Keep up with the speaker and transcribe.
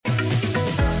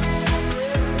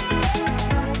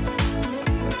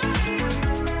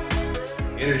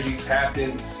Synergy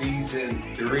Captain Season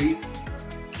 3.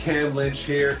 Cam Lynch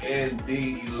here and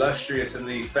the illustrious and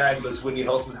the fabulous Whitney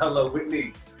Holtzman. Hello,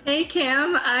 Whitney. Hey,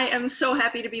 Cam. I am so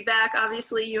happy to be back.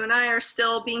 Obviously, you and I are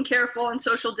still being careful and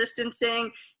social distancing,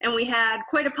 and we had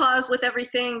quite a pause with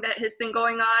everything that has been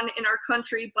going on in our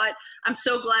country, but I'm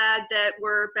so glad that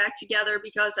we're back together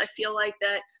because I feel like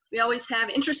that we always have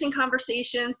interesting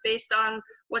conversations based on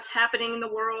what's happening in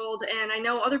the world, and I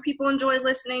know other people enjoy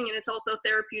listening, and it's also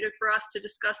therapeutic for us to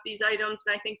discuss these items,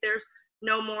 and I think there's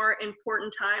no more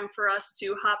important time for us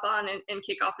to hop on and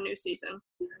kick off a new season.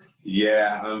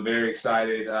 Yeah, I'm very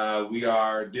excited. We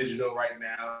are digital right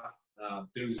now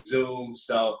through Zoom,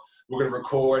 so we're going to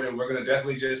record and we're going to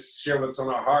definitely just share what's on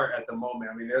our heart at the moment.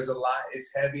 I mean, there's a lot.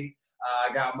 It's heavy.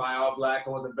 I got my all black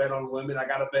on the bet on women. I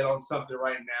got to bet on something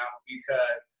right now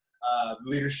because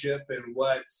leadership and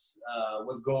what's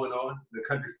going on. The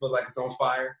country feels like it's on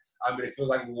fire. I mean, it feels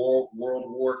like World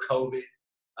War COVID.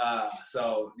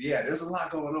 So yeah, there's a lot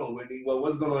going on, Whitney. Well,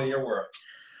 what's going on in your world?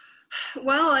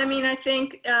 Well, I mean, I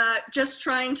think just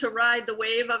trying to ride the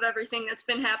wave of everything that's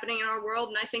been happening in our world.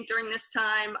 And I think during this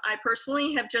time, I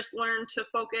personally have just learned to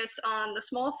focus on the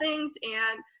small things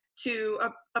and to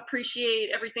appreciate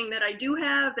everything that I do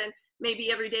have. And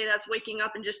maybe every day that's waking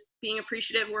up and just being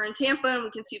appreciative. We're in Tampa and we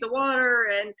can see the water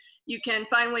and you can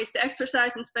find ways to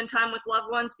exercise and spend time with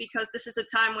loved ones because this is a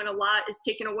time when a lot is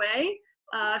taken away.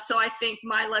 So I think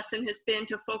my lesson has been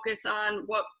to focus on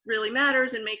what really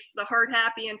matters and makes the heart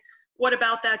happy. And what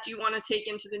about that do you want to take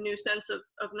into the new sense of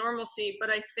normalcy? But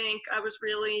I think I was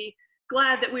really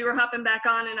glad that we were hopping back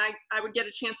on and I would get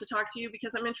a chance to talk to you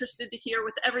because I'm interested to hear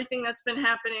with everything that's been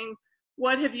happening,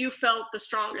 what have you felt the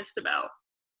strongest about?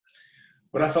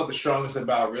 What I felt the strongest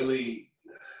about really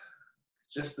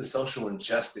just the social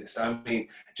injustice. I mean,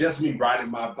 just me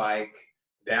riding my bike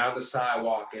down the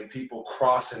sidewalk and people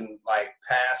crossing like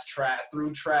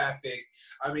through traffic.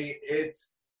 I mean,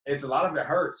 it's a lot of it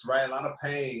hurts, right? A lot of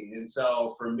pain. And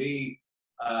so for me,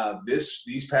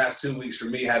 these past 2 weeks for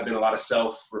me have been a lot of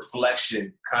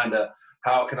self-reflection, kind of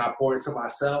how can I pour into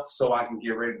myself so I can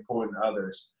get ready to pour into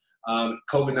others.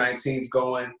 COVID-19 is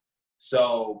going,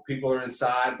 so people are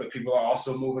inside, but people are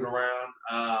also moving around.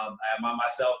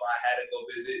 Myself, I had to go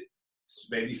visit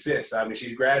baby sis. I mean,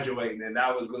 she's graduating, and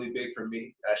that was really big for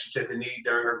me. She took the knee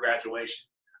during her graduation,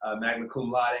 magna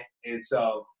cum laude, and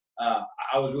so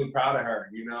I was really proud of her,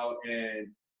 you know. And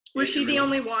was she the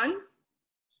only one?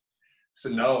 So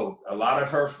no, a lot of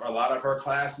her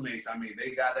classmates. I mean,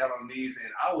 they got down on knees,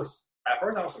 and at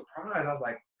first I was surprised. I was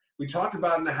like, we talked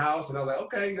about it in the house, and I was like,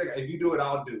 okay, if you do it,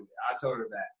 I'll do it. I told her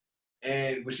that,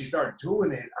 and when she started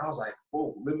doing it, I was like,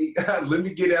 whoa, let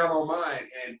me get down on mine,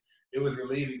 and it was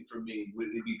relieving for me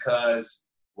because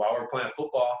while we were playing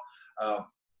football,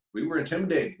 we were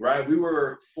intimidated, right? We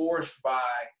were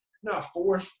not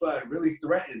forced, but really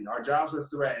threatened. Our jobs were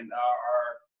threatened.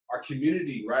 Our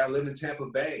community, right? I lived in Tampa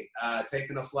Bay,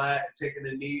 taking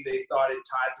a knee, they thought it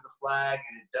tied to the flag,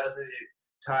 and it doesn't. It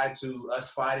tied to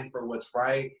us fighting for what's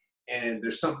right. And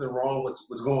there's something wrong with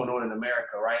what's going on in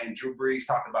America, right? And Drew Brees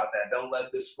talked about that. Don't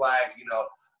let this flag,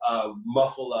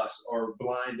 muffle us or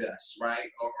blind us, right?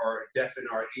 Or deafen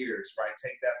our ears, right?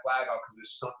 Take that flag out because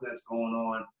there's something that's going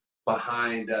on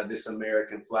behind this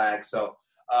American flag. So,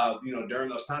 during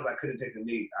those times, I couldn't take a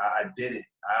knee. I didn't.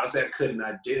 I honestly,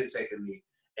 I didn't take a knee.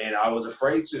 And I was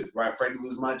afraid to, right? Afraid to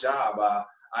lose my job.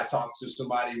 I talked to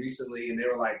somebody recently, and they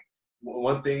were like,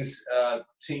 one thing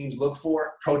teams look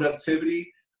for,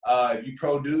 productivity. If you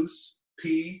produce,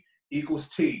 P equals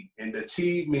T, and the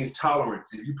T means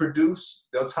tolerance. If you produce,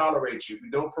 they'll tolerate you. If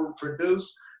you don't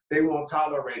produce, they won't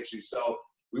tolerate you. So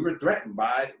we were threatened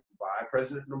by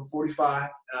President number 45,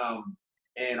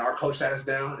 and our coach sat us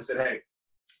down and said, hey,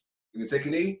 you can take a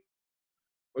knee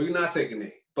or you can not take a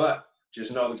knee, but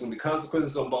just know there's going to be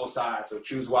consequences on both sides, so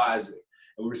choose wisely.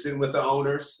 And we were sitting with the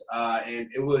owners, and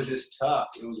it was just tough.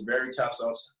 It was very tough.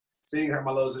 So seeing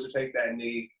my little sister take that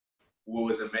knee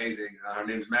was amazing. Her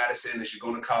name's Madison, and she's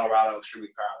going to Colorado. Extremely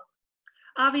proud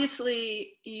of her.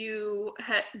 Obviously, you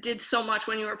did so much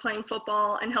when you were playing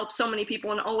football and helped so many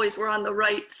people and always were on the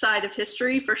right side of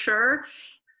history for sure.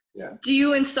 Yeah. Do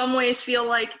you in some ways feel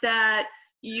like that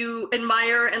you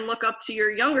admire and look up to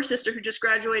your younger sister who just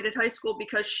graduated high school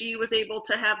because she was able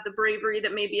to have the bravery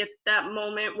that maybe at that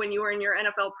moment when you were in your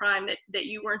NFL prime that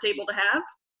you weren't able to have?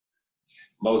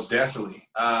 Most definitely.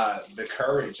 The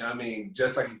courage. I mean,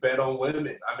 just like you bet on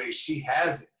women. I mean, she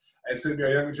has it. It's going to be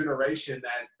a younger generation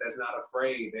that's not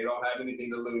afraid. They don't have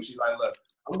anything to lose. She's like, look,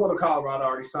 I'm going to Colorado. I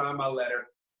already signed my letter.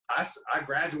 I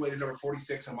graduated number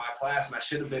 46 in my class, and I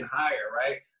should have been higher,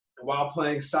 right? While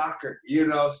playing soccer,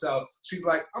 So she's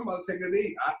like, I'm going to take a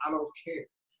knee. I don't care.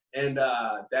 And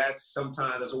that's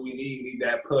what we need. We need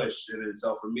that push. And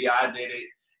so for me, I did it.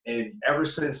 And ever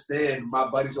since then, my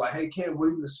buddies were like, hey, Cam, we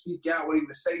need to speak out. We need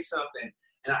to say something.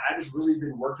 And I just really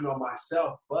been working on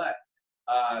myself. But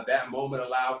that moment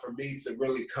allowed for me to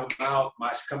really come out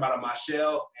of my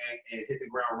shell and hit the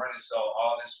ground running. So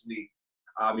all this week,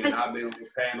 I've been on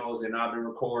panels and I've been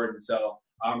recording. So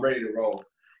I'm ready to roll.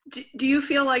 Do you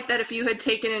feel like that if you had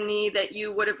taken a knee that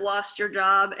you would have lost your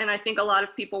job? And I think a lot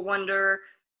of people wonder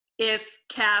if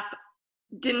Cap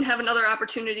didn't have another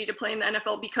opportunity to play in the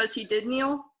NFL because he did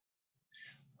kneel.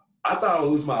 I thought I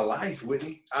would lose my life,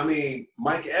 Whitney. I mean,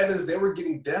 Mike Evans, they were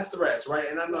getting death threats, right?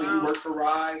 And I know you work for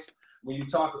Rise. When you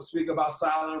speak about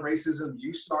silent racism,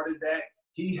 you started that.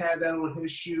 He had that on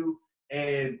his shoe,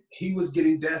 and he was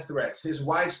getting death threats. His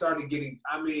wife started getting,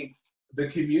 the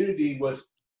community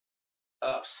was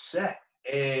upset.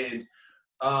 And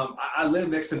I live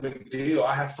next to McDill.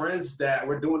 I have friends that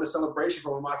were doing a celebration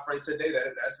for one of my friends today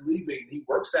that's leaving. He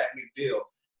works at McDill.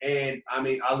 And,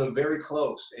 I live very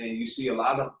close. And you see a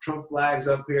lot of Trump flags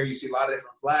up here. You see a lot of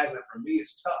different flags. And for me,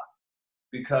 it's tough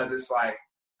because it's like,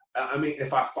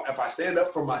 if I stand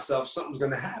up for myself, something's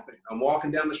going to happen. I'm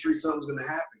walking down the street, something's going to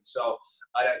happen. So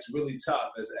that's really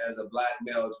tough. As a Black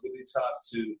male, it's really tough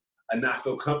to not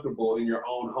feel comfortable in your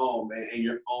own home and in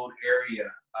your own area.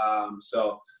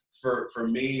 So for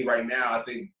me right now, I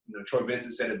think Troy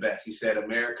Vincent said it best. He said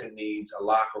America needs a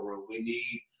locker room. We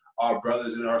need our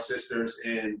brothers and our sisters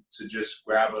to just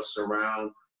grab us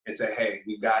around and say, hey,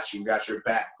 we got you, we got your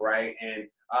back, right? And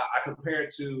I compare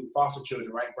it to foster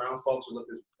children, right? Brown folks are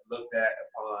looked at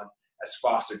upon as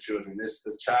foster children. It's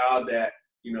the child that,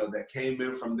 that came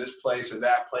in from this place or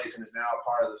that place and is now a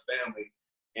part of the family.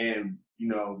 And,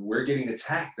 we're getting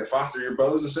attacked. Your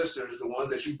brothers and sisters, the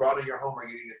ones that you brought in your home are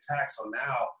getting attacked. So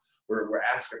now we're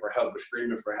asking for help. We're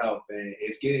screaming for help. And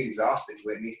it's getting exhausting,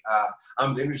 Whitney.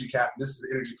 I'm the Energy Captain. This is the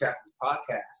Energy Captain's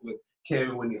podcast with Cam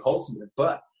and Whitney Holtzman.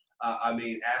 But,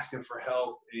 asking for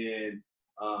help in,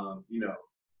 the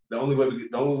only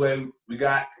way we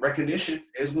got recognition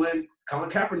is when Colin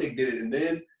Kaepernick did it. And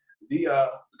then the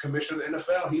commissioner of the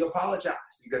NFL, he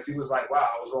apologized because he was like, wow,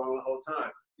 I was wrong the whole time.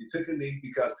 He took a knee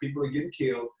because people are getting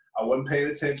killed. I wasn't paying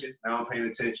attention. Now I'm paying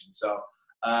attention. So,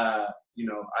 I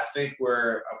think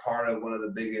we're a part of one of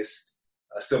the biggest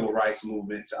civil rights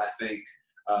movements I think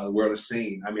the world has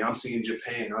seen. I'm seeing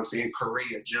Japan. I'm seeing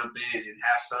Korea jump in and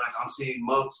have signs. I'm seeing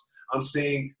monks. I'm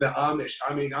seeing the Amish.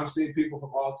 I'm seeing people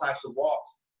from all types of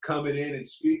walks coming in and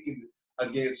speaking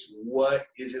against what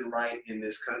isn't right in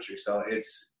this country. So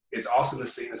it's awesome to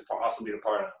see. It's awesome to be a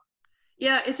part of.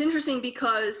 Yeah, it's interesting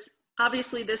because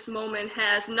obviously this moment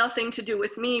has nothing to do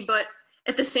with me, but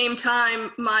at the same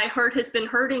time, my heart has been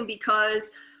hurting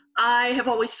because I have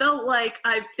always felt like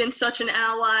I've been such an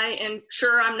ally, and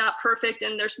sure, I'm not perfect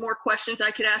and there's more questions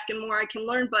I could ask and more I can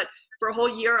learn, but for a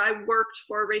whole year I worked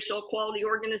for a racial equality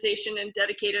organization and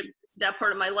dedicated that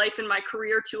part of my life and my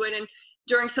career to it. And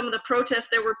during some of the protests,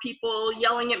 there were people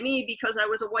yelling at me because I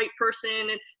was a white person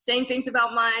and saying things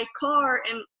about my car.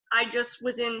 And I just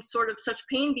was in sort of such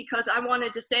pain because I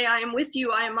wanted to say, I am with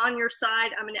you. I am on your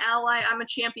side. I'm an ally. I'm a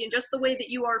champion, just the way that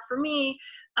you are for me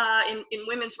in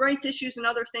women's rights issues and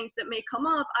other things that may come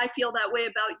up. I feel that way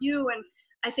about you. And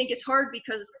I think it's hard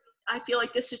because I feel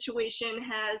like this situation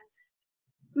has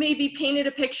maybe painted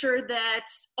a picture that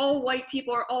all white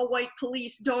people or all white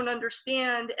police don't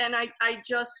understand. And I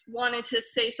just wanted to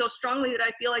say so strongly that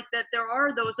I feel like that there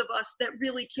are those of us that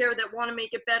really care, that want to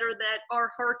make it better, that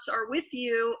our hearts are with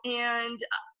you. And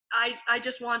I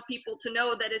just want people to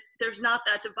know that there's not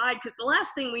that divide, because the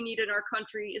last thing we need in our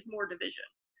country is more division.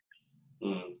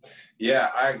 Yeah,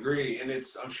 I agree. And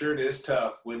I'm sure it is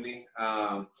tough, Whitney.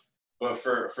 But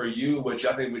for you, what you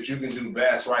can do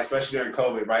best, right, especially during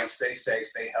COVID, right, stay safe,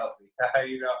 stay healthy,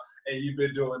 and you've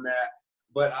been doing that.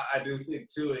 But I do think,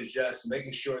 too, is just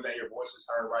making sure that your voice is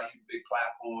heard, right? You big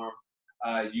platform.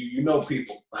 You know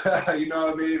people. You know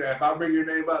what I mean? If I bring your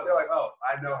name up, they're like, oh,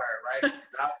 I know her, right?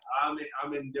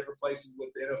 I'm in different places with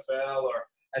the NFL or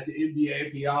at the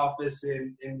NBA office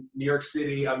in New York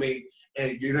City.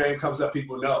 And your name comes up,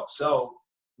 people know. So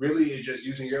really it's just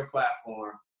using your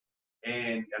platform.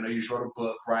 And I know you just wrote a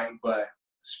book, right? But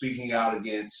speaking out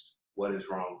against what is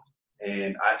wrong.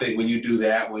 And I think when you do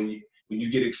that, when you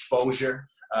get exposure,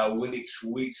 when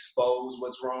we expose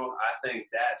what's wrong, I think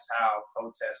that's how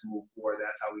protests move forward.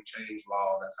 That's how we change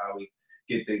law. That's how we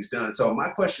get things done. So my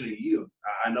question to you,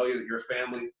 I know you're a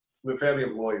family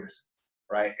of lawyers,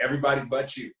 right? Everybody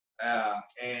but you.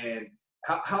 And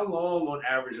how long on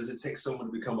average does it take someone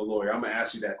to become a lawyer? I'm going to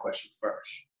ask you that question first.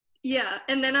 Yeah,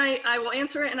 and then I will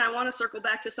answer it, and I want to circle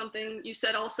back to something you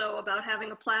said also about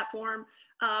having a platform.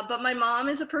 But my mom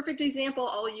is a perfect example.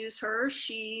 I'll use her.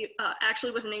 She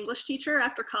actually was an English teacher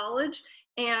after college,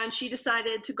 and she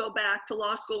decided to go back to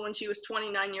law school when she was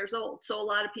 29 years old. So a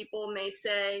lot of people may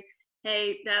say,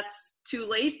 hey, that's too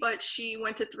late, but she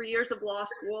went to 3 years of law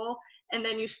school, and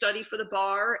then you study for the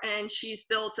bar, and she's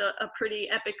built a pretty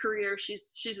epic career.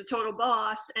 She's a total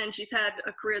boss, and she's had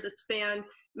a career that spanned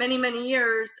many, many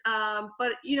years.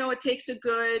 But, you know, it takes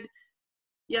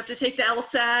you have to take the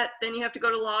LSAT, then you have to go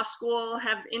to law school,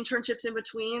 have internships in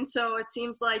between. So it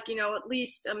seems like, you know, at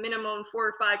least a minimum 4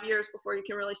 or 5 years before you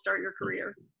can really start your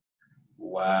career.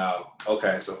 Wow.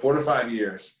 Okay, so 4 to 5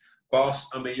 years. Boss,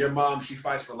 I mean, your mom, she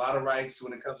fights for a lot of rights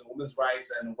when it comes to women's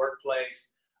rights in the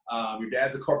workplace. Your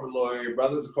dad's a corporate lawyer. Your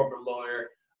brother's a corporate lawyer.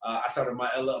 I started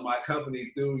my company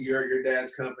through your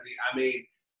dad's company. I mean,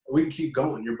 we can keep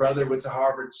going. Your brother went to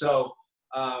Harvard. So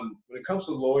when it comes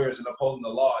to lawyers and upholding the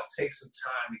law, it takes some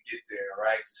time to get there,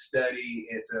 right? To study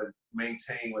and to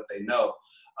maintain what they know.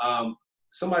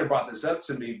 Somebody brought this up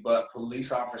to me, but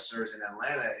police officers in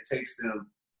Atlanta, it takes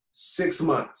them 6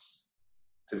 months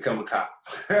to become a cop.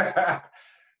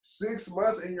 6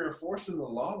 months, and you're enforcing the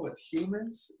law with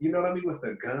humans? You know what I mean? With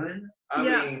a gun? I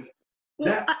mean,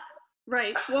 well,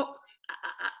 right. Well,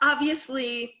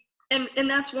 obviously, and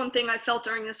that's one thing I felt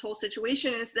during this whole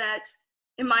situation is that,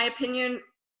 in my opinion,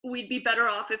 we'd be better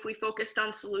off if we focused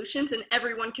on solutions, and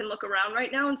everyone can look around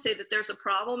right now and say that there's a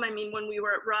problem. I mean, when we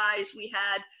were at Rise, we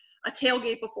had a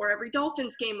tailgate before every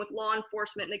Dolphins game with law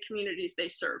enforcement in the communities they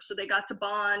serve. So they got to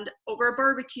bond over a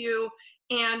barbecue.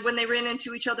 And when they ran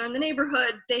into each other in the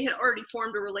neighborhood, they had already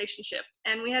formed a relationship.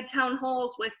 And we had town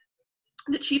halls with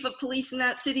the chief of police in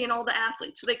that city and all the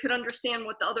athletes so they could understand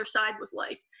what the other side was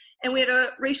like. And we had a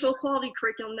racial equality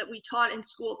curriculum that we taught in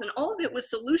schools, and all of it was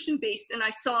solution based, and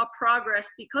I saw progress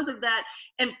because of that.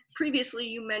 And previously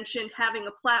you mentioned having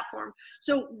a platform.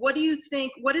 So what do you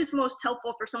think, what is most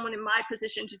helpful for someone in my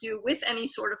position to do with any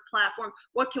sort of platform?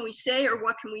 What can we say or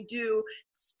what can we do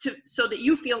so that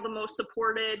you feel the most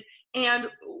supported? And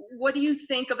what do you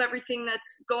think of everything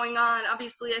that's going on?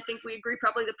 Obviously, I think we agree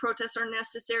probably the protests are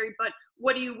necessary, but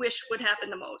what do you wish would happen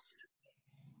the most?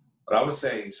 but I would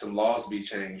say some laws be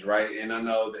changed, right? And I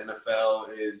know the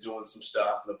NFL is doing some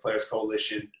stuff, the Players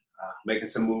Coalition, making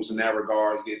some moves in that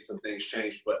regards, getting some things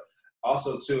changed. But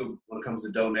also, too, when it comes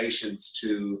to donations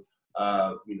to,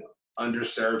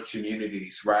 underserved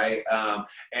communities, right?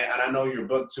 And I know your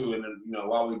book, too, and,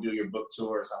 while we do your book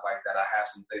tour and stuff like that, I have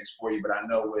some things for you. But I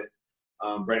know with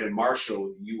Brandon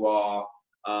Marshall, you all,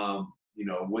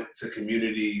 went to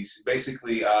communities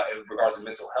basically in regards to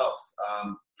mental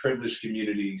health. Privileged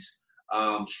communities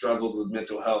struggled with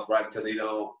mental health, right? Because they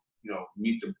don't,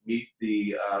 meet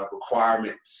the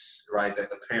requirements, right, that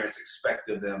the parents expect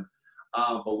of them.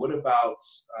 But what about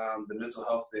the mental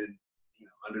health in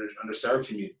underserved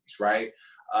communities, right?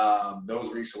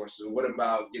 Those resources. What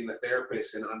about getting a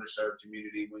therapist in an underserved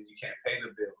community when you can't pay the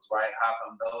bills, right? How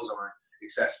come those aren't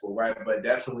accessible, right? But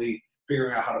definitely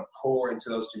figuring out how to pour into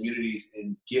those communities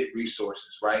and get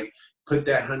resources, right? Put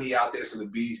that honey out there so the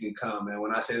bees can come. And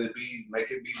when I say the bees,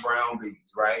 make it be brown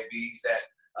bees, right? Bees that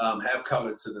have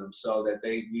color to them so that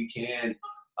we can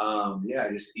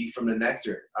just eat from the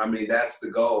nectar. I mean, that's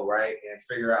the goal, right? And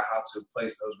figure out how to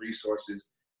place those resources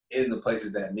in the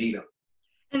places that need them.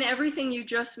 And everything you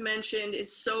just mentioned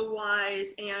is so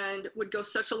wise and would go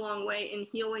such a long way in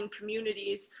healing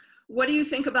communities. What do you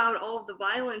think about all of the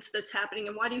violence that's happening,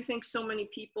 and why do you think so many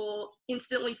people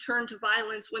instantly turn to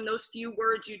violence when those few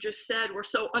words you just said were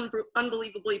so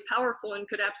unbelievably powerful and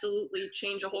could absolutely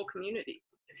change a whole community?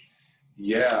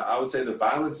 Yeah, I would say the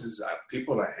violence is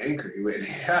people are angry with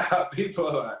it.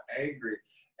 People are angry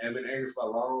and been angry for a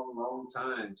long, long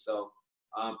time. So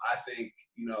I think,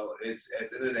 it's at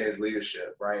the end of the day, it's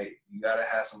leadership, right? You got to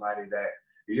have somebody that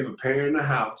you have a parent in the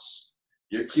house,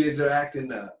 your kids are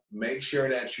acting up. Make sure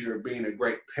that you're being a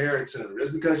great parent to them.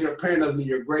 Just because you're a parent doesn't mean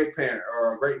you're a great parent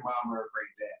or a great mom or a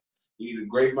great dad. You need a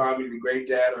great mom, you need a great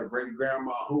dad or a great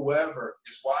grandma, whoever,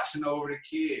 just watching over the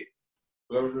kids,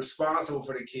 whoever's responsible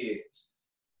for the kids.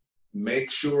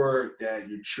 Make sure that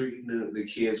you're treating the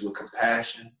kids with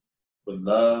compassion, with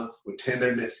love, with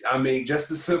tenderness. I mean, just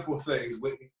the simple things,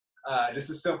 Whitney. Just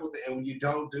a simple thing. And when you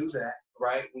don't do that,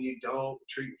 right? When you don't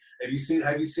treat, have you seen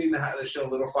the show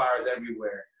Little Fires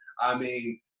Everywhere? I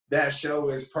mean, that show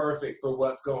is perfect for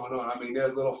what's going on. I mean,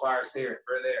 there's little fires here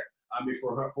or there. I mean,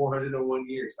 for 401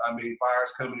 years. I mean,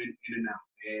 fires coming in and out.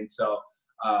 And so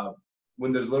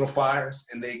when there's little fires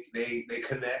and they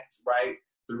connect, right?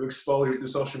 Through exposure, through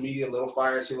social media, little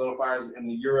fires here, little fires in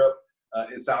Europe,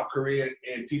 in South Korea,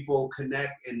 and people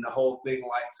connect, and the whole thing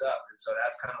lights up. And so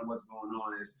that's kind of what's going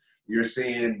on. Is you're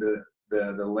seeing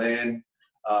the land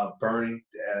burning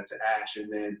to ash,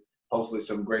 and then hopefully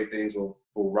some great things will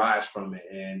rise from it,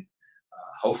 and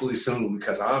hopefully soon,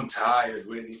 because I'm tired,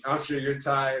 Whitney. I'm sure you're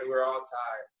tired. We're all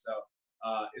tired. So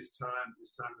it's time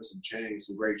for some change,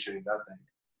 some great change, I think.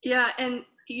 Yeah, and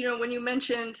when you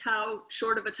mentioned how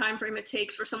short of a time frame it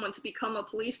takes for someone to become a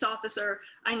police officer,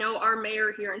 I know our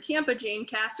mayor here in Tampa, Jane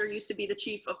Castor, used to be the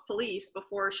chief of police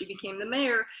before she became the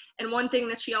mayor. And one thing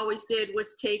that she always did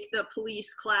was take the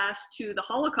police class to the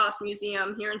Holocaust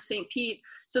Museum here in St. Pete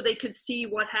so they could see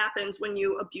what happens when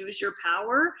you abuse your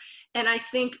power. And I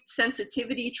think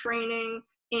sensitivity training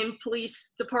in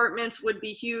police departments would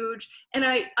be huge. And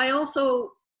I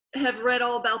also have read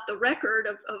all about the record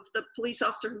of the police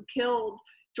officer who killed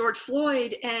George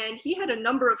Floyd, and he had a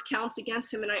number of counts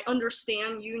against him. And I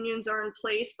understand unions are in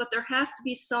place, but there has to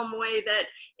be some way that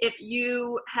if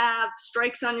you have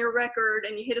strikes on your record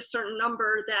and you hit a certain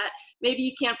number, that maybe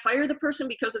you can't fire the person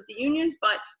because of the unions,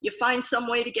 but you find some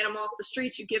way to get them off the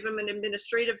streets. You give them an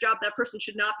administrative job. That person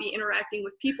should not be interacting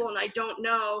with people. And I don't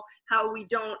know how we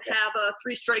don't have a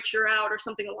 3 strikes you're out or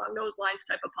something along those lines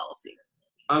type of policy.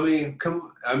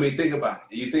 Think about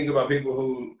it. You think about people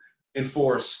who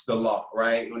enforce the law,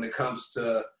 right? When it comes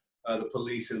to the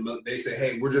police, and they say,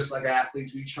 hey, we're just like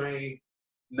athletes, we train.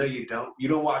 No, you don't. You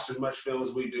don't watch as much film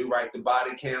as we do, right? The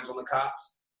body cams on the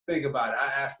cops. Think about it. I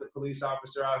asked the police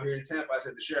officer out here in Tampa, I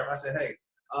said, the sheriff, I said, hey,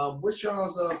 what's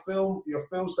y'all's your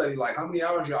film study like? How many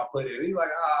hours y'all put in? He's like,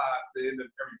 the end of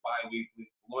every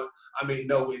bi-weekly one.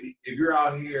 No, if you're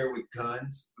out here with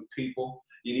guns, with people,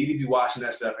 you need to be watching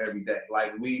that stuff every day,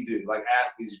 like we do, like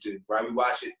athletes do, right? We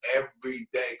watch it every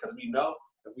day because we know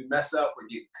if we mess up, we're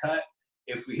getting cut.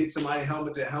 If we hit somebody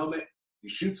helmet to helmet, you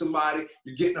shoot somebody,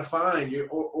 you're getting a fine, you're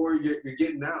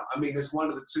getting out. It's one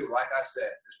of the two. Like I said,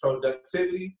 it's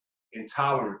productivity and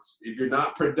tolerance. If you're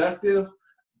not productive,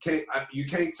 you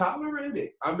can't tolerate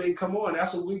it. Come on,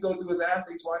 that's what we go through as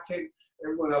athletes. Why can't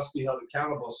everyone else be held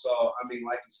accountable? So, like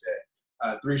you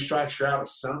said, 3 strikes, you're out of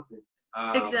something.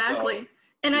 Exactly.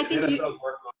 And I think NFL's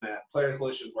working on that. Player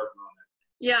Coalition's working on that.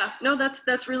 Yeah, no,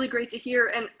 that's really great to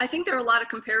hear. And I think there are a lot of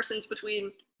comparisons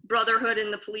between brotherhood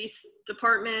in the police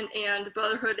department and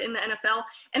brotherhood in the NFL.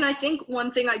 And I think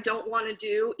one thing I don't want to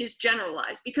do is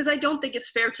generalize, because I don't think it's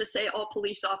fair to say all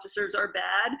police officers are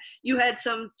bad. You had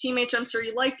some teammates I'm sure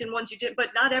you liked and ones you didn't, but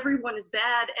not everyone is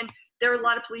bad. And there are a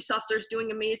lot of police officers doing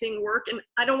amazing work, and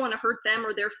I don't want to hurt them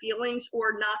or their feelings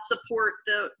or not support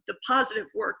the positive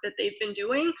work that they've been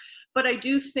doing. But I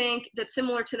do think that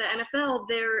similar to the NFL,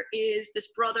 there is this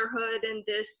brotherhood and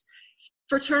this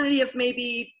fraternity of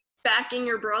maybe backing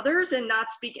your brothers and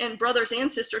and brothers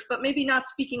and sisters, but maybe not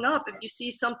speaking up if you see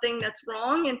something that's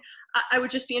wrong. And I would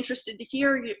just be interested to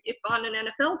hear if on an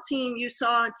NFL team you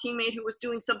saw a teammate who was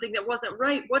doing something that wasn't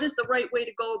right, what is the right way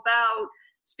to go about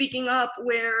speaking up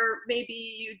where maybe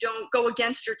you don't go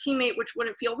against your teammate, which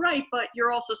wouldn't feel right, but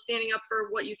you're also standing up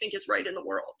for what you think is right in the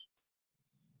world?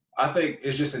 I think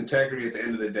it's just integrity at the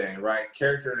end of the day, right?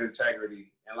 Character and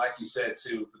integrity. And like you said,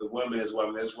 too, for the women as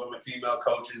well. There's women, female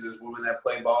coaches, there's women that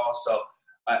play ball. So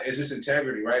it's just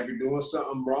integrity, right? If you're doing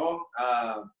something wrong,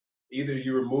 either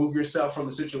you remove yourself from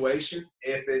the situation,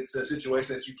 if it's a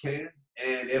situation that you can,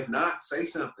 and if not, say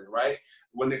something, right?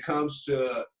 When it comes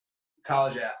to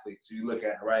college athletes, you look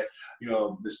at, right,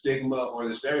 the stigma or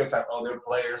the stereotype, they're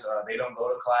players, they don't go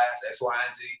to class, X, Y,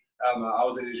 and Z. I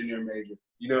was an engineering major.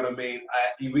 You know what I mean?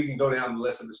 We can go down the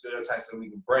list of the stereotypes that we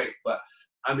can break. But,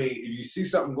 if you see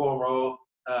something going wrong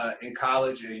in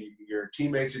college and your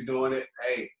teammates are doing it,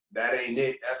 hey, that ain't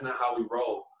it. That's not how we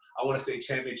roll. I won a state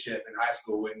championship in high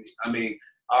school, Whitney. It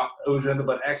was nothing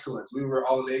but excellence. We were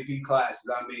all in AP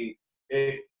classes.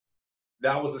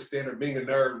 That was a standard. Being a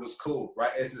nerd was cool,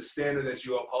 right? It's the standard that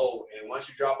you uphold. And once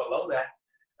you drop below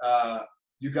that,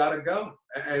 you got to go.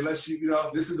 Unless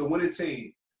this is the winning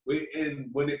team. And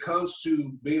when it comes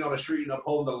to being on the street and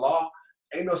upholding the law,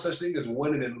 ain't no such thing as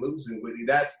winning and losing, Whitney.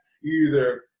 That's you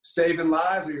either saving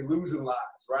lives or you're losing lives,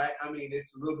 right?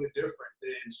 It's a little bit different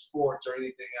than sports or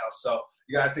anything else. So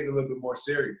you got to take it a little bit more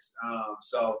serious.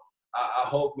 So I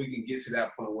hope we can get to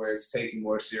that point where it's taken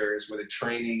more serious, where the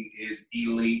training is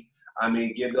elite.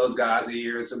 Give those guys a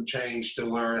year and some change to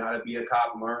learn how to be a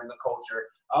cop, learn the culture.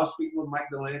 I was speaking with Mike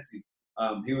Delancey.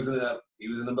 He was in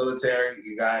the military.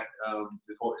 He got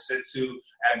sent to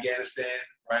Afghanistan,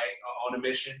 right, on a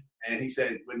mission. And he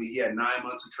said when he had 9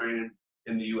 months of training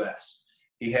in the U.S.,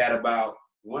 he had about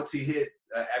once he hit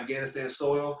Afghanistan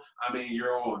soil, I mean,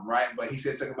 you're on, right? But he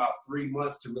said it took about 3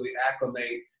 months to really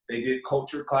acclimate. They did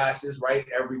culture classes, right?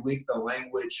 Every week, the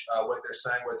language, what they're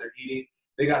saying, what they're eating.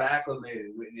 They got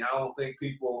acclimated. Whitney, I don't think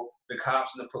people, the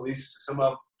cops and the police, some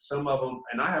of them,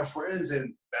 and I have friends that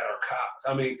are cops.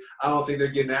 I mean, I don't think they're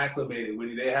getting acclimated.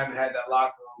 Whitney, they haven't had that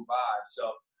locker room vibe.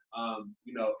 So,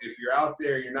 if you're out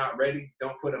there, you're not ready,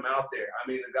 don't put them out there. I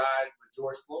mean, the guy with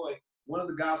George Floyd, one of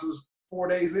the guys was 4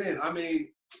 days in. I mean,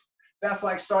 that's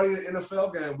like starting an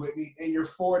NFL game, Whitney, and you're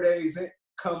 4 days in.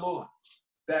 Come on.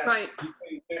 That's right.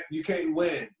 You can't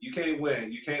win. You can't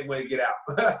win. You can't win. Get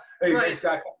out. Hey, right. Next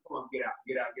guy, come on, get out.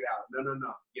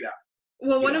 No, get out.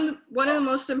 Well, one of the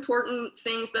most important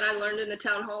things that I learned in the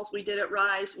town halls we did at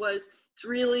Rise was it's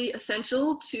really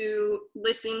essential to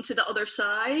listen to the other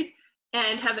side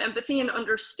and have empathy and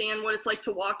understand what it's like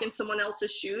to walk in someone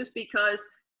else's shoes, because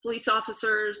police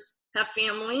officers have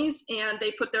families and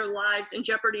they put their lives in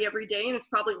jeopardy every day, and it's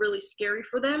probably really scary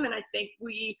for them. And I think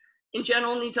we in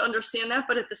general need to understand that,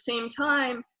 but at the same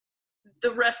time,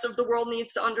 the rest of the world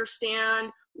needs to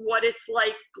understand what it's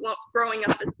like growing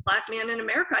up as a Black man in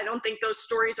America. I don't think those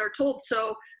stories are told.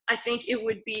 So I think it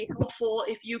would be helpful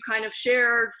if you kind of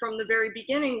shared from the very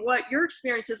beginning what your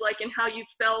experience is like and how you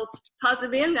felt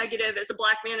positive and negative as a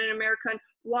Black man in America, and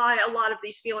why a lot of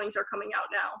these feelings are coming out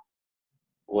now.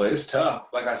 Well, it's tough.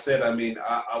 Like I said, I mean,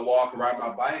 I walk, ride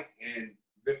my bike, and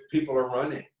people are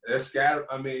running. They're scattered.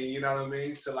 I mean, you know what I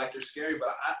mean? So, like, you're scary, but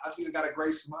I think I got a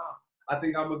great smile. I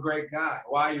think I'm a great guy.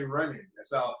 Why are you running?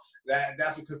 So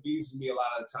that's what confuses me a lot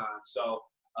of the time. So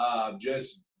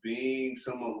just being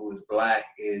someone who is Black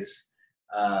is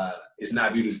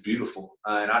not viewed as beautiful.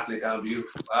 And I think I'm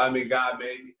beautiful. I mean, God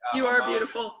made me. You are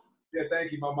beautiful. Yeah,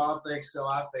 thank you. My mom thinks so.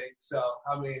 I think so.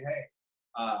 I mean, hey.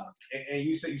 And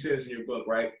you said this in your book,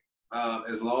 right?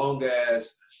 As long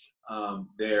as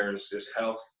there's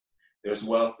health, there's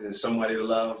wealth, and somebody to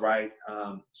love, right?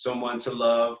 Someone to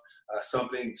love,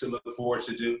 something to look forward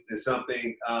to do, and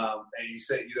something, and you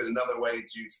say there's another way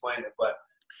to explain it, but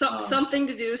something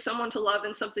to do, someone to love,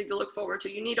 and something to look forward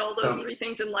to. You need all those three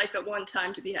things in life at one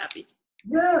time to be happy.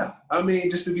 Yeah, I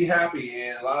mean, just to be happy.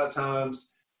 And a lot of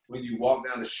times when you walk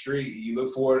down the street, I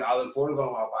look forward to going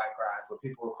on my bike rides, where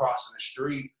people are crossing the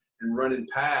street and running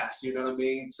past, you know what I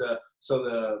mean? So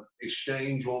the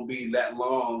exchange won't be that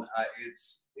long.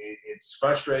 It's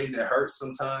frustrating. It hurts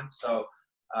sometimes. So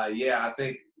yeah, I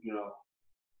think,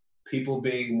 people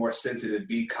being more sensitive,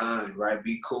 be kind, right?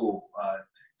 Be cool.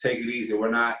 Take it easy.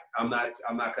 I'm not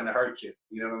going to hurt you.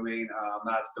 You know what I mean? I'm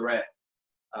not a threat.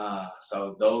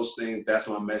 So those things, that's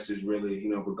my message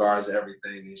really, regards to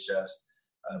everything, is just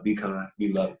be kind,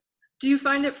 be loving. Do you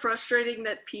find it frustrating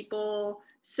that people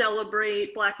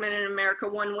celebrate Black men in America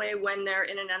one way when they're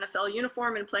in an NFL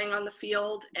uniform and playing on the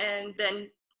field, and then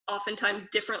oftentimes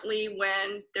differently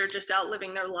when they're just out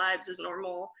living their lives as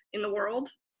normal in the world?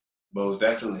 Most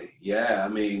definitely. Yeah. I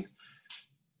mean,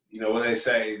 what they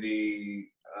say, the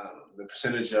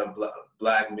percentage of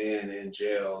Black men in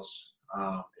jails,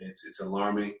 it's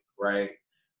alarming, right?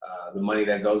 The money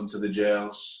that goes into the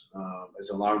jails, is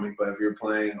alarming. But if you're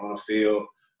playing on a field,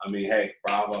 I mean, hey,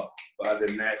 bravo. But other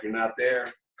than that, if you're not there,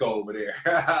 go over there.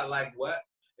 Like, what?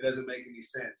 It doesn't make any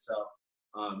sense. So,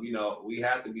 we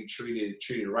have to be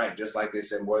treated right. Just like they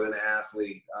said, more than an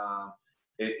athlete.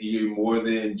 You're more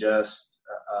than just,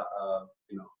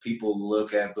 people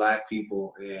look at Black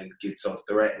people and get so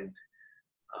threatened.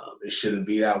 It shouldn't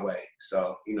be that way.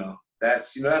 So,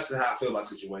 that's how I feel about the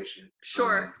situation.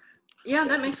 Sure. Yeah,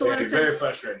 that makes a lot of sense. Very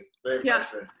frustrating.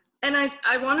 Frustrating. And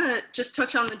I want to just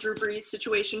touch on the Drew Brees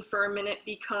situation for a minute,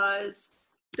 because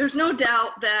there's no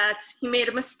doubt that he made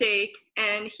a mistake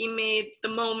and he made the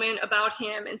moment about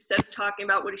him instead of talking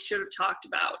about what he should have talked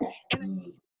about.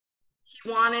 And he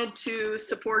wanted to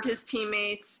support his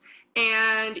teammates,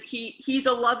 and he's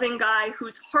a loving guy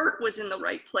whose heart was in the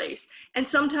right place. And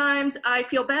sometimes I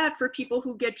feel bad for people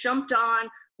who get jumped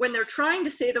on when they're trying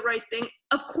to say the right thing.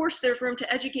 Of course, there's room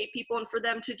to educate people and for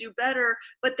them to do better,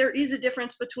 but there is a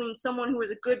difference between someone who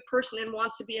is a good person and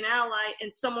wants to be an ally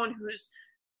and someone who's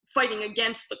fighting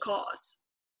against the cause.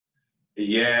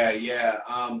 Yeah.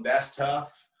 That's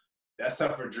tough. That's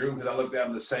tough for Drew, because I looked at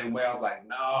him the same way. I was like,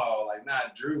 no, like,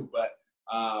 not Drew. But,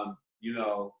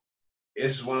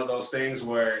 it's one of those things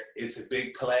where it's a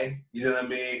big play. You know what I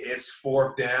mean? It's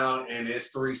 4th down and it's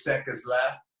 3 seconds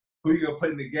left. Who you gonna put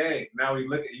in the game? Now you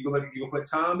gonna put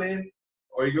Tom in,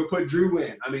 or you gonna put Drew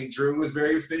in? I mean, Drew is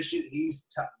very efficient. He's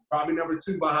probably number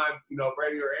 2 behind,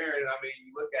 Brady or Aaron. I mean,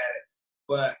 you look at it,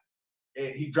 but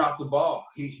he dropped the ball.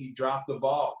 He dropped the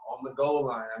ball on the goal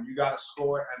line. I mean, you got to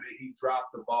score. I mean, he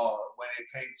dropped the ball when it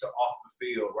came to off the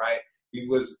field, right?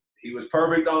 he was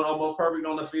perfect almost perfect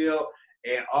on the field,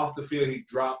 and off the field he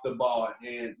dropped the ball.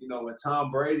 And with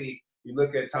Tom Brady, you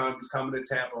look at Tom, he's coming to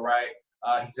Tampa, right?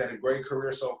 He's had a great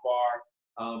career so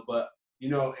far, but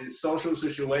in social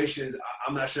situations,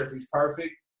 I'm not sure if he's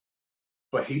perfect,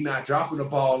 but he's not dropping the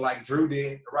ball like Drew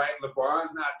did, right?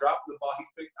 LeBron's not dropping the ball.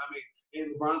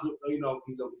 And LeBron's,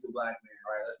 he's a black man,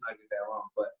 right? Let's not get that wrong.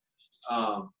 But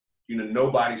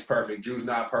nobody's perfect. Drew's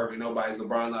not perfect.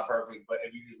 LeBron's not perfect. But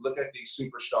if you just look at these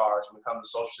superstars when it comes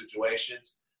to social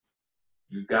situations,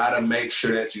 you gotta make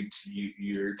sure that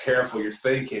you're careful. You're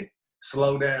thinking.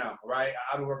 Slow down, right?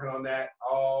 I've been working on that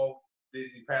all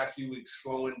these past few weeks,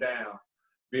 slowing down,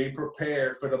 being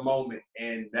prepared for the moment.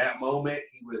 And that moment,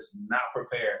 he was not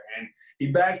prepared. And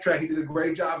he backtracked. He did a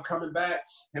great job coming back.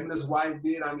 Him and his wife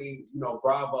did.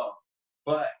 Bravo.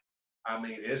 But,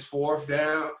 it's fourth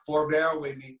down,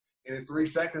 Whitney, and there's 3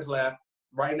 seconds left.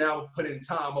 Right now, I'm putting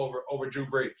Tom over Drew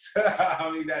Brees.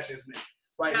 That's just me.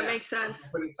 That makes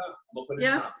sense. I'm gonna put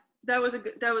in Tom. That was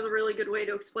a really good way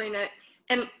to explain it.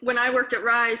 And when I worked at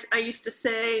Rise, I used to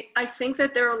say, I think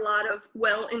that there are a lot of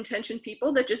well-intentioned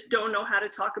people that just don't know how to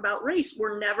talk about race.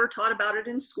 We're never taught about it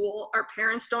in school. Our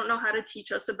parents don't know how to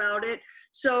teach us about it.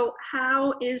 So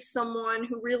how is someone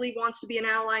who really wants to be an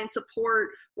ally and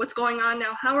support what's going on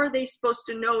now, how are they supposed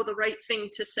to know the right thing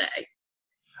to say?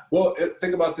 Well,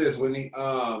 think about this, Whitney.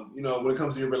 When it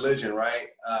comes to your religion, right?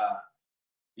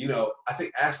 I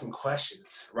think asking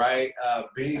questions, right?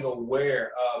 Being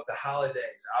aware of the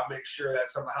holidays. I'll make sure that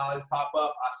some of the holidays pop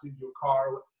up. I see your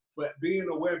card. But being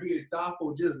aware, being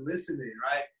thoughtful, just listening,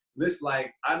 right? Listen,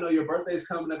 like, I know your birthday's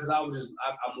coming up because I'm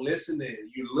listening.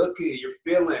 You're looking, you're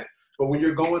feeling. But when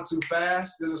you're going too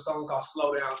fast, there's a song called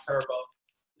Slow Down Turbo.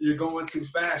 You're going too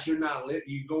fast. You're not lit.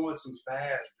 You're going too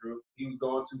fast, Drew. He was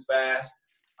going too fast.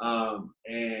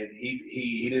 And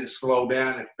he didn't slow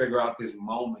down and figure out this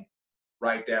moment.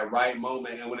 Right, that right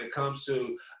moment. And when it comes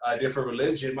to a different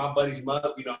religion, my buddy's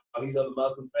Muslim, he's of the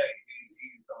Muslim faith.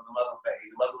 He's of the Muslim faith.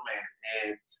 He's a Muslim man.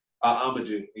 And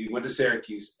Amadou, he went to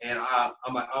Syracuse. And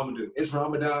I'm like, Amadou, it's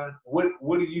Ramadan.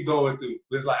 What are you going through?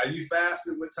 It's like, are you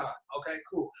fasting? What time? Okay,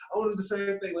 cool. I want to do the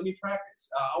same thing. Let me practice.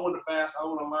 I want to fast. I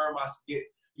want to learn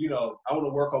I want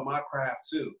to work on my craft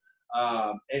too.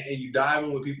 And you dive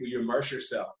in with people, you immerse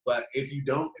yourself. But if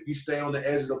you stay on the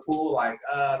edge of the pool, like,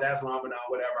 that's Ramadan,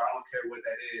 whatever, I don't care what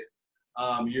that is.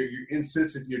 You're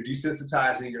insensitive, you're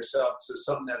desensitizing yourself to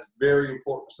something that's very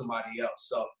important for somebody else.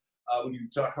 So when you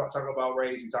talk about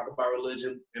race, you talk about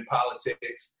religion and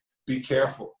politics, be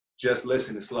careful. Just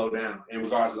listen and slow down in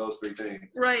regards to those three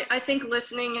things. Right. I think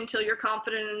listening until you're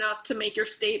confident enough to make your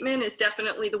statement is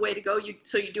definitely the way to go.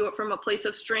 So you do it from a place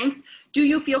of strength. Do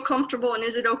you feel comfortable, and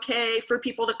is it okay for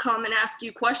people to come and ask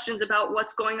you questions about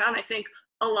what's going on? I think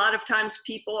a lot of times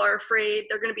people are afraid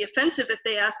they're going to be offensive if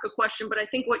they ask a question, but I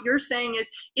think what you're saying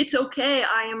is it's okay.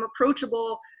 I am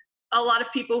approachable. A lot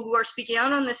of people who are speaking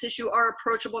out on this issue are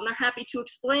approachable and they're happy to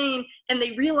explain, and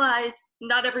they realize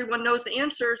not everyone knows the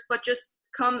answers, but just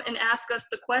come and ask us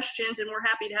the questions and we're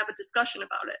happy to have a discussion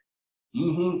about it.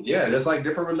 Mm-hmm. Yeah, there's like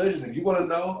different religions. If you want to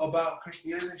know about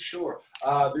Christianity, sure.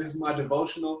 This is my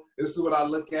devotional. This is what I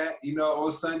look at,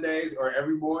 on Sundays or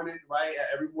every morning, right?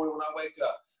 Every morning when I wake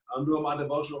up, I'm doing my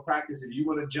devotional practice. If you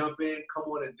want to jump in, come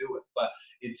on and do it. But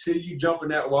until you jump in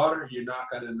that water, you're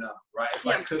not going to know, right? It's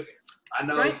like cooking. I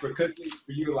know for cooking,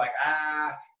 for you, like,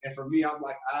 and for me, I'm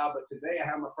like, but today I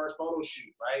have my first photo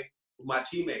shoot, right? My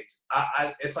teammates,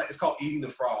 it's called eating the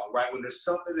frog, right? When there's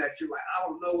something that you're like, I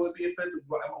don't know what would be offensive,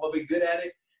 but I'm gonna be good at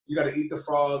it. You got to eat the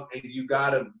frog, and you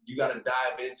gotta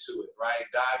dive into it, right?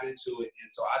 Dive into it. And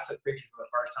so I took pictures for the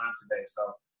first time today.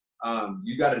 So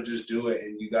you got to just do it,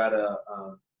 and you got to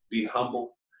be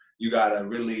humble. You got to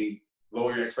really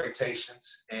lower your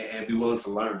expectations and be willing to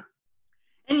learn.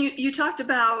 And you talked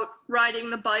about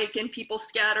riding the bike and people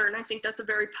scatter, and I think that's a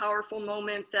very powerful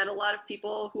moment that a lot of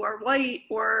people who are white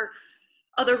or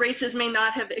other races may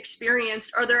not have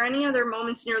experienced. Are there any other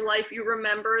moments in your life you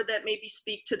remember that maybe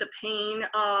speak to the pain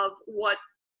of what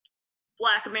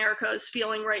Black America is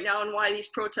feeling right now and why these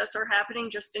protests are happening,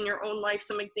 just in your own life,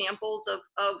 some examples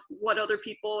of what other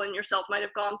people and yourself might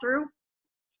have gone through?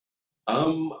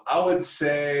 I would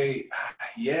say,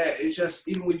 it's just,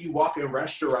 even when you walk in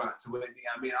restaurants with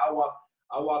me, I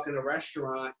walk in a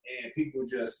restaurant and people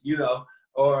just,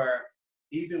 or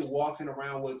even walking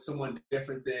around with someone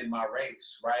different than my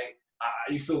race, right?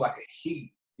 You feel like a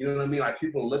heat, you know what I mean? Like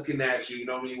people looking at you,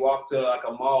 when you walk to like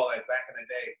a mall, like back in the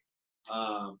day,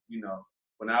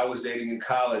 when I was dating in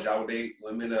college, I would date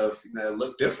women of,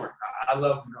 look different. I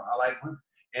love, I like women.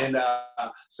 And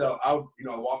so I would,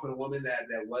 walk with a woman that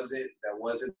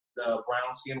wasn't the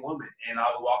brown skinned woman. And I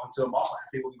would walk into a mall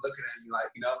and people would be looking at me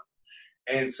like,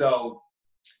 And so,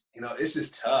 it's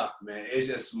just tough, man. It's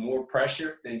just more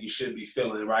pressure than you should be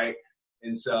feeling, right?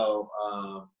 And so,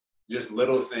 just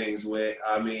little things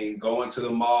going to the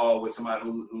mall with somebody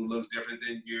who looks different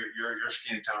than your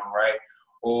skin tone, right?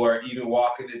 Or even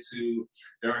walking into,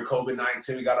 during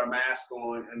COVID-19, we got our mask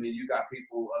on. I mean, you got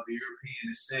people of the European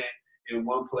descent in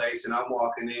one place, and I'm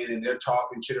walking in, and they're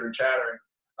talking, chitter and chattering.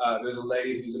 There's a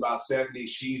lady who's about 70.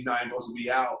 She's not even supposed to be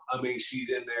out. I mean, she's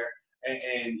in there.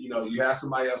 And you have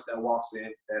somebody else that walks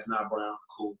in that's not brown,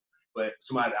 cool. But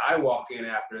somebody that I walk in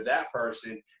after that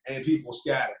person, and people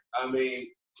scatter. I mean,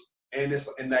 and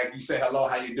like you say, hello,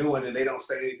 how you doing? And they don't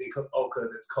say anything, because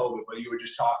it's COVID, but you were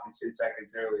just talking 10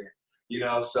 seconds earlier.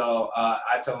 So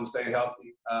I tell them stay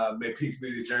healthy, may peace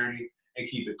be the journey, and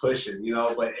keep it pushing,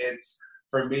 But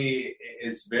for me,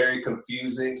 it's very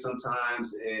confusing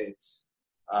sometimes. It's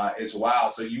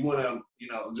wild. So you want to,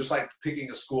 just like picking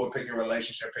a school, picking a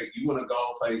relationship, you want to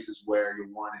go places where you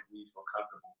want it and you feel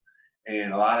comfortable.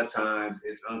 And a lot of times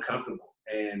it's uncomfortable.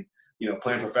 And,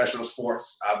 playing professional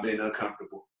sports, I've been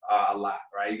uncomfortable a lot,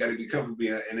 right? You got to be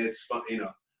comfortable, and it's fun,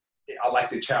 I like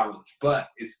the challenge, but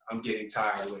I'm getting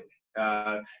tired with it.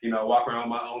 Walking around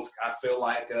my own, I feel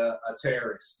like a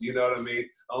terrorist, you know what I mean?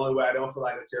 The only way I don't feel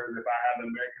like a terrorist is if I have an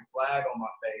American flag on my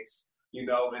face,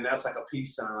 and that's like a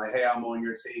peace sign, like, hey, I'm on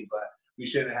your team, but we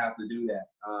shouldn't have to do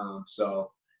that.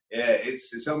 So yeah,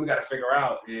 it's something we got to figure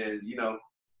out, and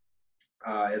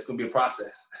it's going to be a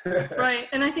process. Right.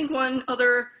 And I think one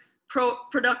other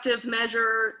productive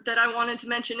measure that I wanted to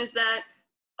mention is that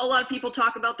a lot of people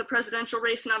talk about the presidential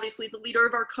race, and obviously the leader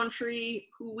of our country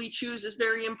who we choose is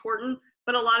very important,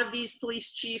 but a lot of these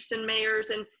police chiefs and mayors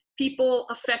and people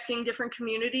affecting different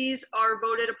communities are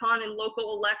voted upon in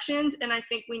local elections. And I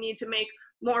think we need to make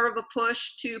more of a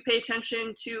push to pay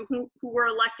attention to who we're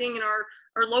electing in our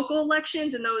local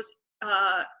elections and those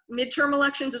midterm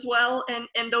elections as well.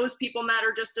 And those people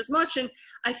matter just as much. And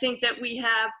I think that we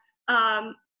have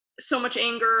so much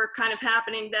anger kind of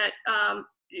happening that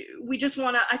we just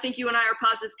want to, I think you and I are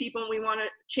positive people, and we want to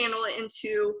channel it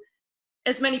into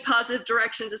as many positive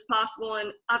directions as possible.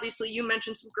 And obviously you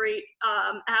mentioned some great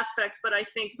aspects, but I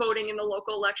think voting in the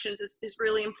local elections is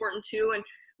really important too. And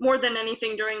more than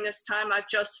anything during this time, I've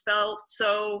just felt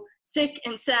so sick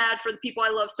and sad for the people I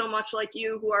love so much, like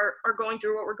you, who are going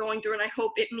through what we're going through. And I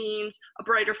hope it means a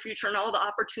brighter future and all the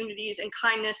opportunities and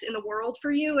kindness in the world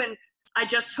for you. And I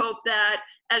just hope that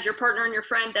as your partner and your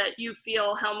friend, that you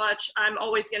feel how much I'm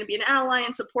always going to be an ally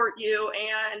and support you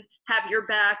and have your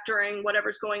back during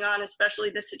whatever's going on, especially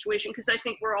this situation, because I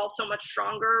think we're all so much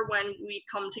stronger when we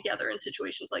come together in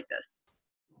situations like this.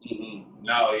 Mm-hmm.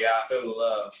 No, yeah, I feel the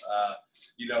love.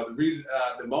 The reason,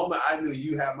 the moment I knew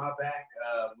you had my back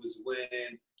was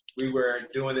when we were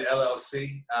doing the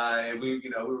LLC, and we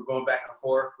were going back and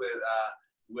forth with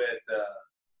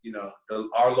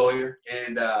our lawyer,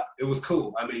 and it was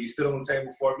cool. I mean, you stood on the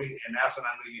table for me, and that's when I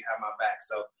knew you had my back.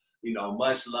 So,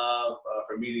 much love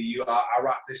from me to you. I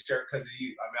rock this shirt because of you.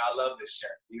 I mean, I love this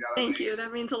shirt. Thank you.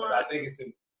 That means a lot.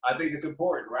 I think it's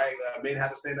important, right? Men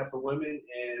have to stand up for women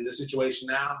in the situation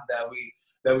now that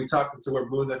we talk to, we're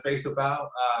blue in the face about.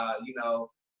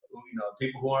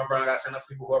 People who aren't brown got to stand up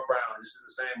for people who are brown. Just in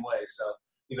the same way. So,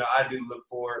 I do look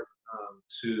forward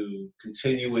to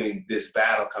continuing this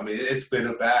battle. I mean, it's been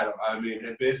a battle. I mean,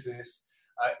 in business,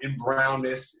 in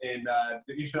brownness, and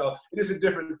it is in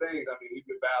different things. I mean, we've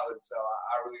been battling, so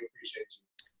I really appreciate you.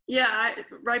 Yeah,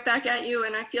 right back at you.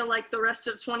 And I feel like the rest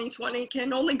of 2020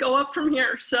 can only go up from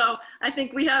here. So I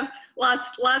think we have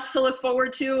lots to look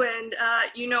forward to. And,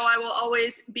 I will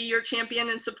always be your champion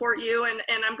and support you. And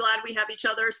I'm glad we have each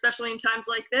other, especially in times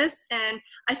like this. And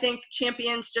I think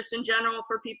champions just in general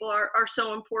for people are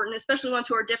so important, especially ones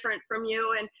who are different from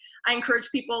you. And I encourage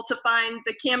people to find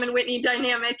the Cam and Whitney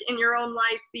dynamic in your own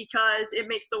life, because it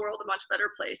makes the world a much better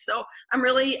place. So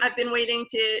I've been waiting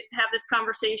to have this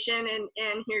conversation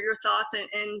and hear your thoughts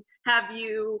and have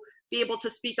you be able to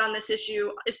speak on this issue,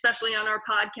 especially on our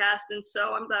podcast. And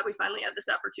so I'm glad we finally had this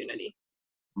opportunity.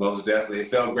 Most definitely. It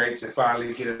felt great to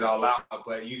finally get it all out,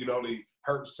 but you can only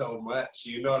hurt so much,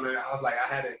 I was like, I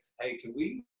had to, hey, can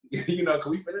we finish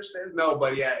this? No,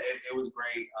 but yeah, it was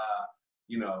great.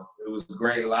 It was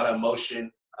great. A lot of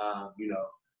emotion,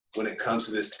 when it comes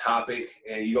to this topic,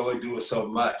 and you only do it so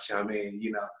much. I mean,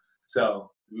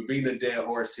 so we're beating a dead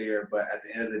horse here, but at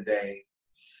the end of the day,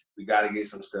 we got to get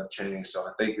some stuff changed. So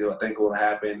I think it will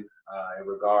happen in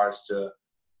regards to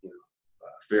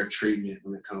fair treatment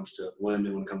when it comes to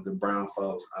women, when it comes to brown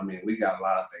folks. I mean, we got a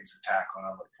lot of things to tackle, and I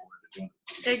look forward to doing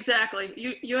it. Exactly.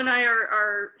 You and I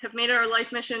have made it our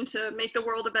life mission to make the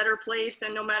world a better place,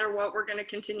 and no matter what, we're going to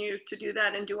continue to do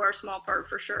that and do our small part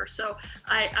for sure. So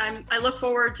I look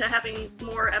forward to having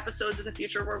more episodes in the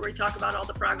future where we talk about all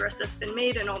the progress that's been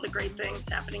made and all the great things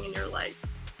happening in your life.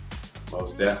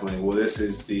 Most definitely. Well, this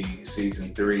is the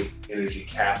season 3 Energy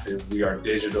Captive. We are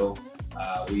digital.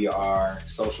 We are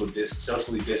socially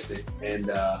distant. And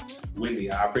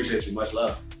Whitney, I appreciate you. Much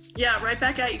love. Yeah, right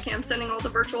back at you, Cam. Sending all the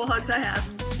virtual hugs I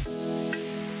have.